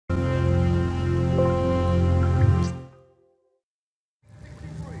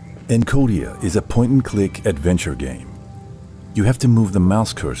ENCODYA is a point-and-click adventure game. You have to move the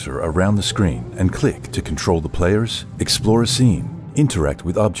mouse cursor around the screen and click to control the players, explore a scene, interact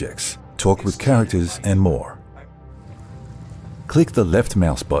with objects, talk with characters, and more. Click the left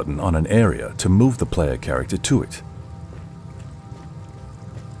mouse button on an area to move the player character to it.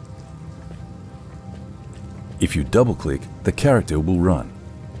 If you double-click, the character will run.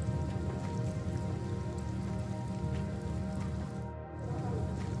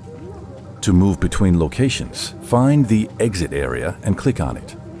 To move between locations, find the exit area and click on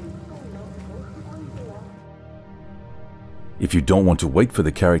it. If you don't want to wait for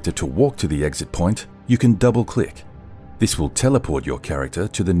the character to walk to the exit point, you can double-click. This will teleport your character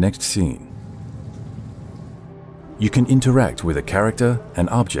to the next scene. You can interact with a character, an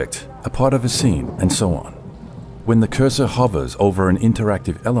object, a part of a scene, and so on. When the cursor hovers over an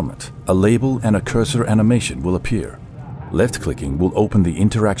interactive element, a label and a cursor animation will appear. Left-clicking will open the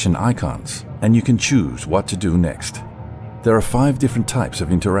interaction icons, and you can choose what to do next. There are 5 different types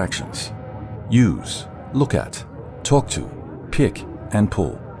of interactions: use, look at, talk to, pick, and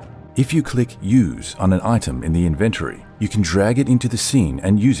pull. If you click Use on an item in the inventory, you can drag it into the scene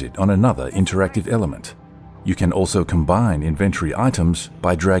and use it on another interactive element. You can also combine inventory items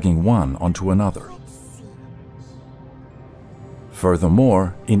by dragging one onto another.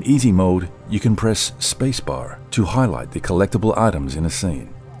 Furthermore, in easy mode, you can press spacebar to highlight the collectible items in a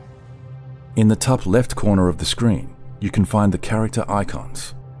scene. In the top left corner of the screen, you can find the character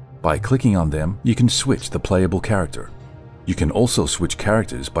icons. By clicking on them, you can switch the playable character. You can also switch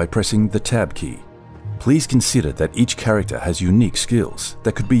characters by pressing the Tab key. Please consider that each character has unique skills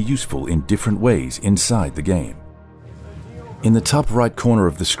that could be useful in different ways inside the game. In the top right corner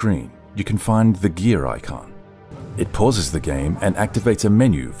of the screen, you can find the gear icon. It pauses the game and activates a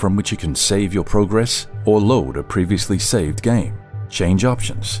menu from which you can save your progress or load a previously saved game, change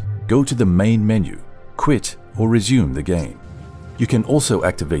options, go to the main menu, quit or resume the game. You can also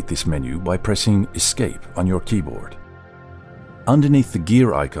activate this menu by pressing Escape on your keyboard. Underneath the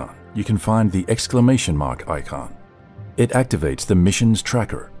gear icon, you can find the exclamation mark icon. It activates the missions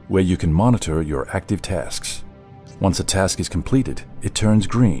tracker, where you can monitor your active tasks. Once a task is completed, it turns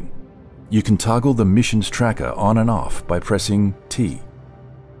green. You can toggle the missions tracker on and off by pressing T.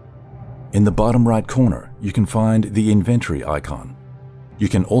 In the bottom right corner, you can find the inventory icon. You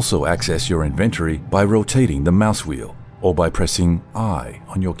can also access your inventory by rotating the mouse wheel or by pressing I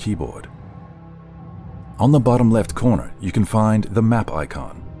on your keyboard. On the bottom left corner, you can find the map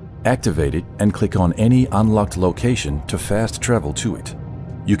icon. Activate it and click on any unlocked location to fast travel to it.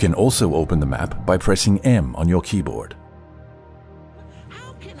 You can also open the map by pressing M on your keyboard.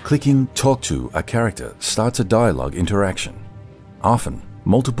 Clicking Talk to a character starts a dialogue interaction. Often,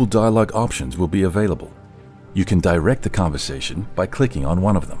 multiple dialogue options will be available. You can direct the conversation by clicking on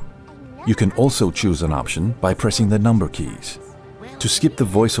one of them. You can also choose an option by pressing the number keys. To skip the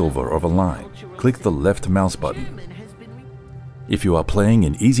voiceover of a line, click the left mouse button. If you are playing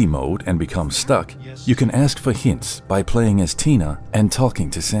in easy mode and become stuck, you can ask for hints by playing as Tina and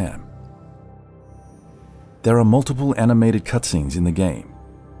talking to Sam. There are multiple animated cutscenes in the game.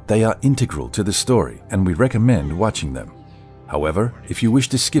 They are integral to the story and we recommend watching them. However, if you wish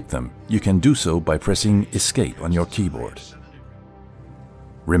to skip them, you can do so by pressing Escape on your keyboard.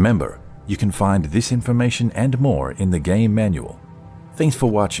 Remember, you can find this information and more in the game manual. Thanks for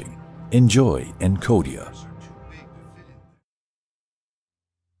watching. Enjoy ENCODYA.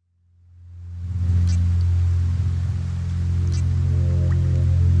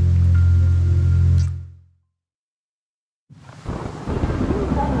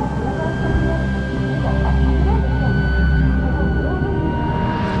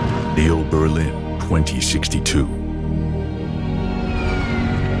 Berlin 2062.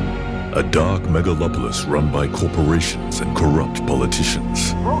 A dark megalopolis run by corporations and corrupt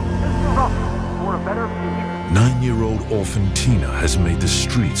politicians. 9-year-old orphan Tina has made the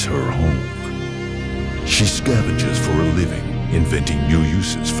streets her home. She scavenges for a living, inventing new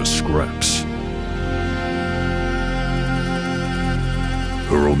uses for scraps.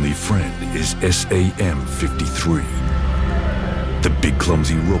 Her only friend is SAM-53. The big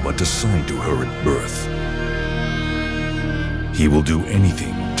clumsy robot assigned to her at birth. He will do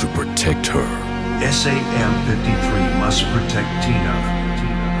anything to protect her. SAM-53 must protect Tina.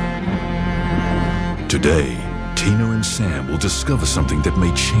 Today, Tina and Sam will discover something that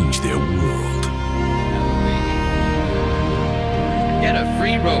may change their world. Get a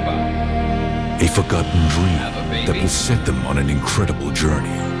free robot. A forgotten dream that will set them on an incredible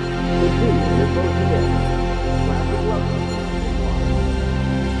journey.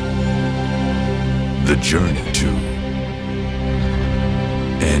 The journey to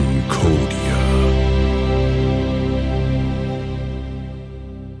ENCODYA. ENCODYA.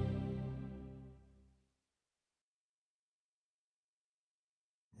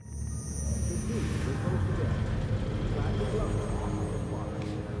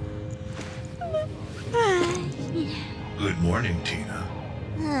 Good morning, Tina.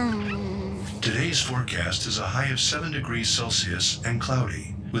 Today's forecast is a high of 7 degrees Celsius and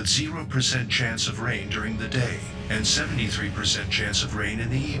cloudy, with 0% chance of rain during the day and 73% chance of rain in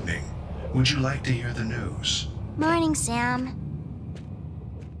the evening. Would you like to hear the news? Morning, Sam.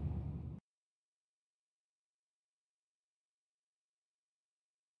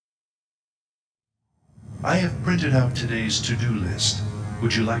 I have printed out today's to-do list.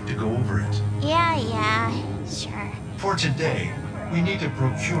 Would you like to go over it? Yeah, sure. For today, we need to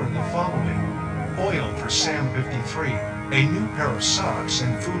procure the following: oil for Sam 53, a new pair of socks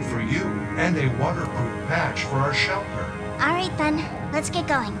and food for you, and a waterproof patch for our shelter. All right, then. Let's get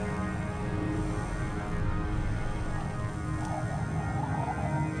going.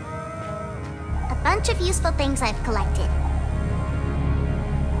 A bunch of useful things I've collected.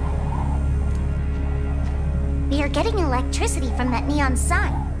 We are getting electricity from that neon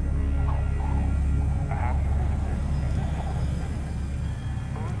sign.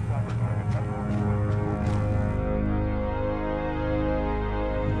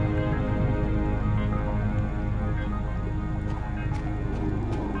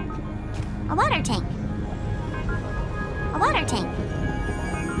 A water tank. A water tank.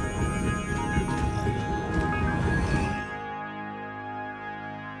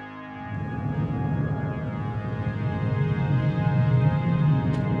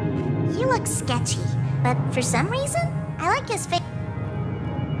 He looks sketchy, but for some reason, I like his face.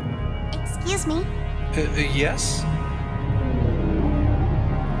 Excuse me. Yes?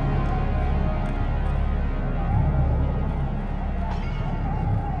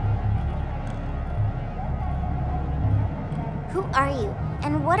 Who are you,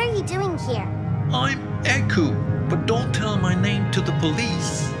 and what are you doing here? I'm Eku, but don't tell my name to the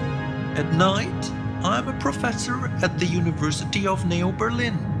police. At night, I'm a professor at the University of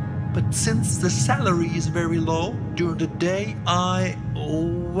Neo-Berlin. But since the salary is very low, during the day I'm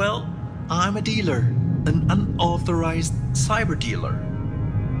a dealer, an unauthorized cyber dealer.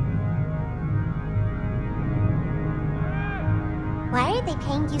 Why are they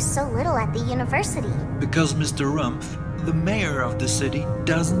paying you so little at the university? Because Mr. Rumpf, the mayor of the city,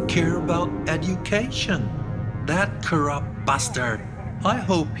 doesn't care about education. That corrupt bastard. I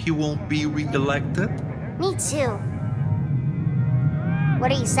hope he won't be re-elected. Me too.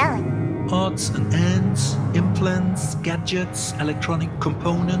 What are you selling? Odds and ends, implants, gadgets, electronic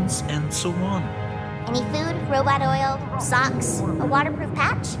components, and so on. Any food, robot oil, socks, a waterproof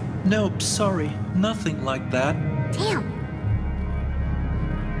patch? Nope, sorry, nothing like that. Damn.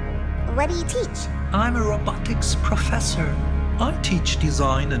 What do you teach? I'm a robotics professor. I teach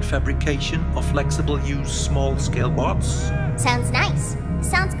design and fabrication of flexible use small-scale bots. Sounds nice.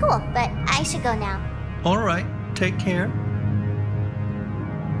 Sounds cool, but I should go now. All right, take care.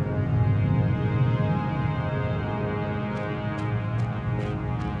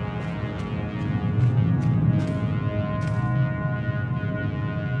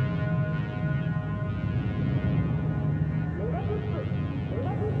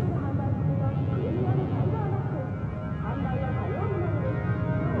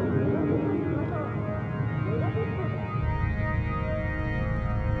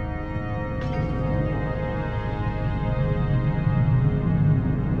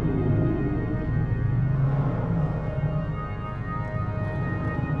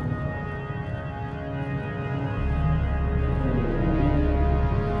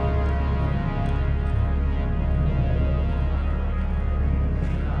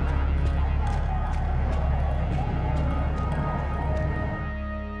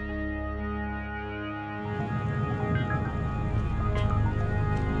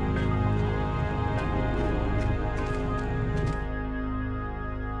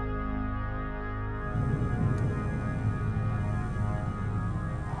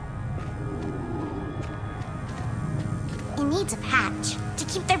 It needs a patch to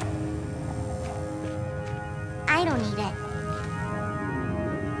keep their... I don't need it.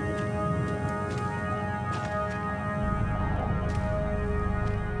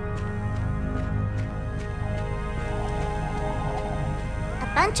 A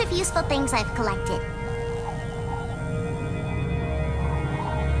bunch of useful things I've collected.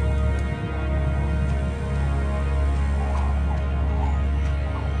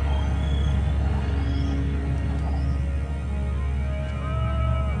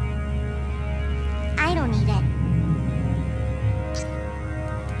 I don't need it.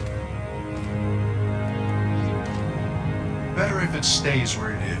 it stays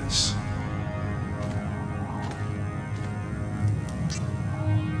where it is.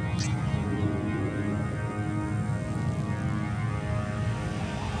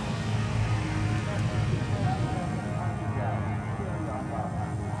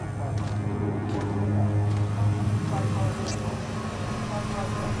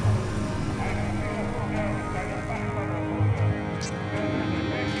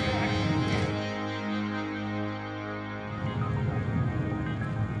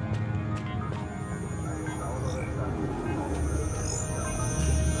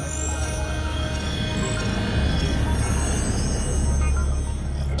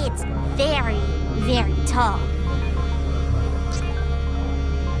 It's very, very tall.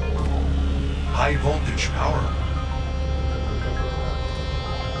 High voltage power.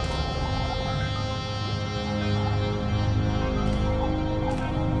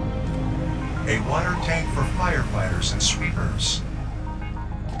 A water tank for firefighters and sweepers.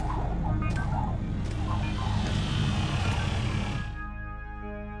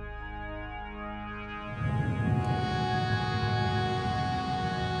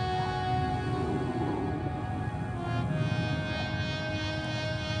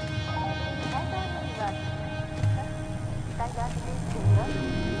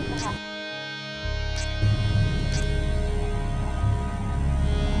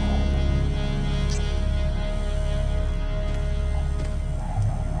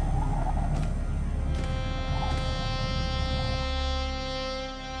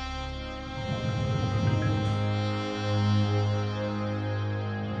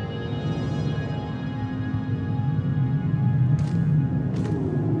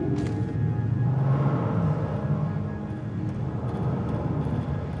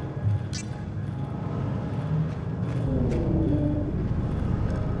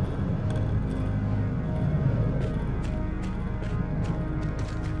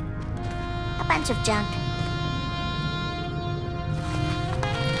 Bunch of junk.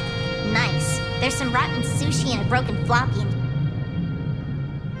 Nice. There's some rotten sushi and a broken floppy.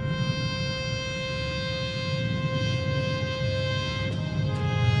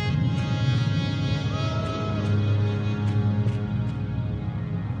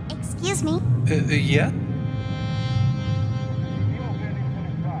 Excuse me. Yeah?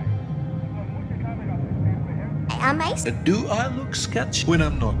 Do I look sketchy when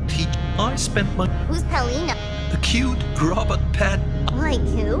I'm not teaching? I spent my... Who's Paulina? The cute robot pet. Like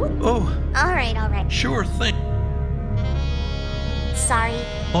who? Oh. Alright, alright. Sure thing. Sorry.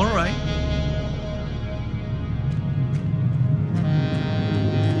 Alright.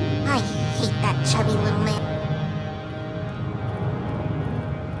 I hate that chubby little man.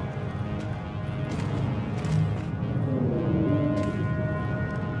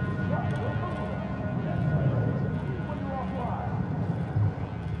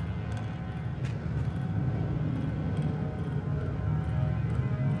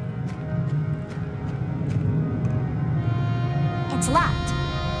 It's locked.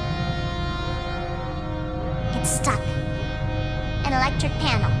 It's stuck. An electric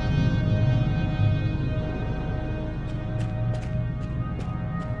panel.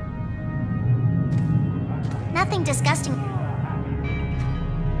 Nothing disgusting.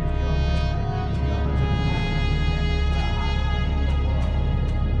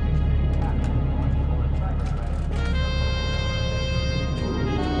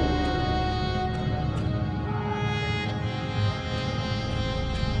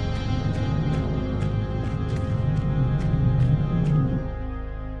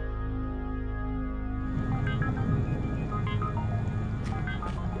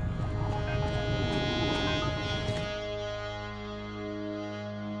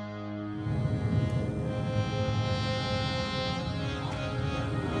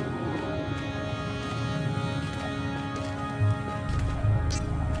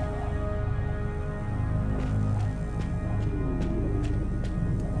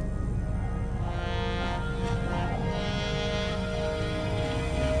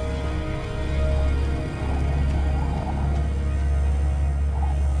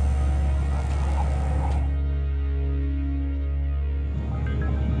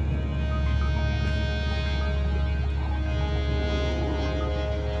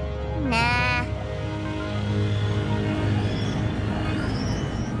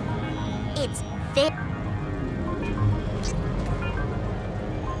 It's very...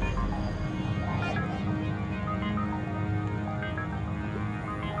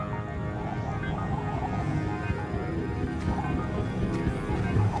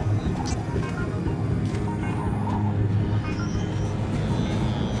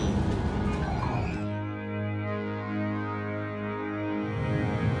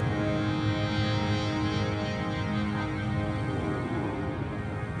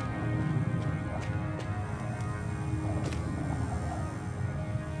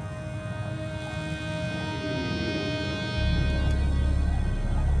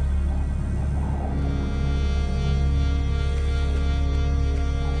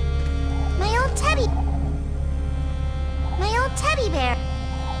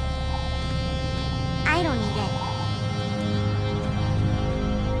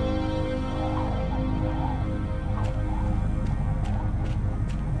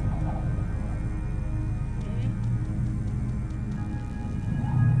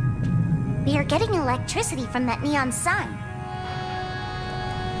 getting electricity from that neon sign.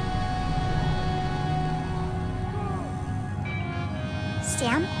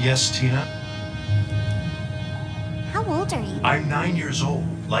 Sam? Yes, Tina? How old are you? I'm 9 years old.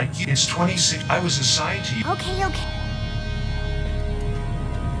 Like you. It's 26. I was assigned to you. Okay.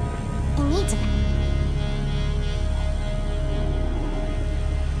 It needs a...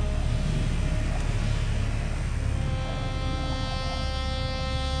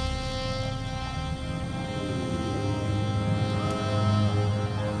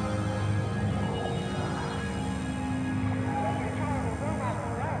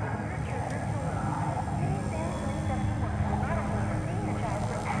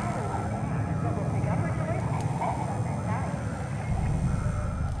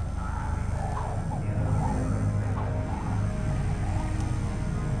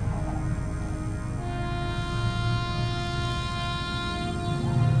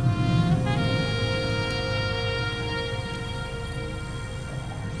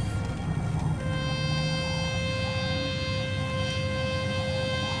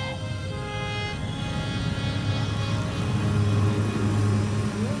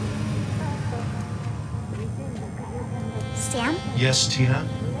 Sam? Yes, Tina?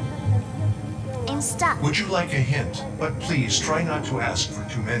 I'm stuck. Would you like a hint? But please try not to ask for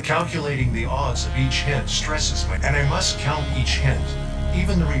too many. Calculating the odds of each hint stresses me, and I must count each hint,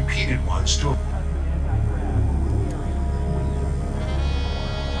 even the repeated ones, to...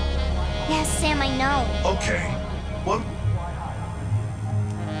 Yes, Sam, I know. Okay. What?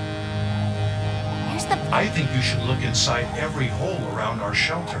 Where's the... I think you should look inside every hole around our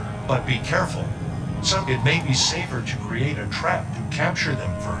shelter, but be careful. It may be safer to create a trap to capture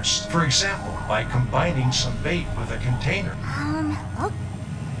them first. For example, by combining some bait with a container. Oh.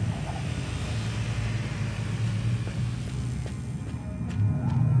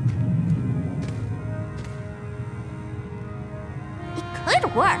 It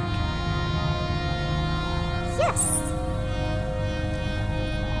could work. Yes.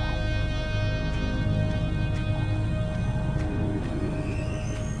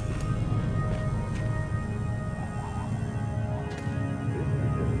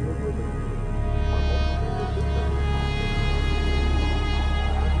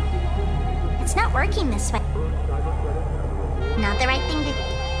 It's not working this way. Not the right thing to...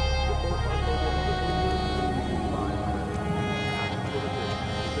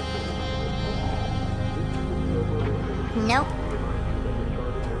 Nope.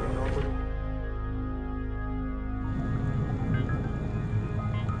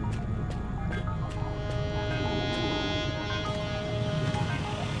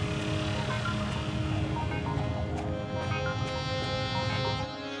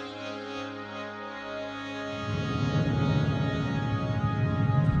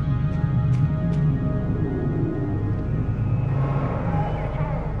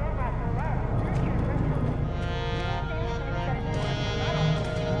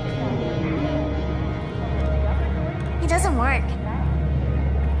 It doesn't work.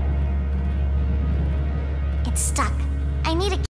 It's stuck. I need a...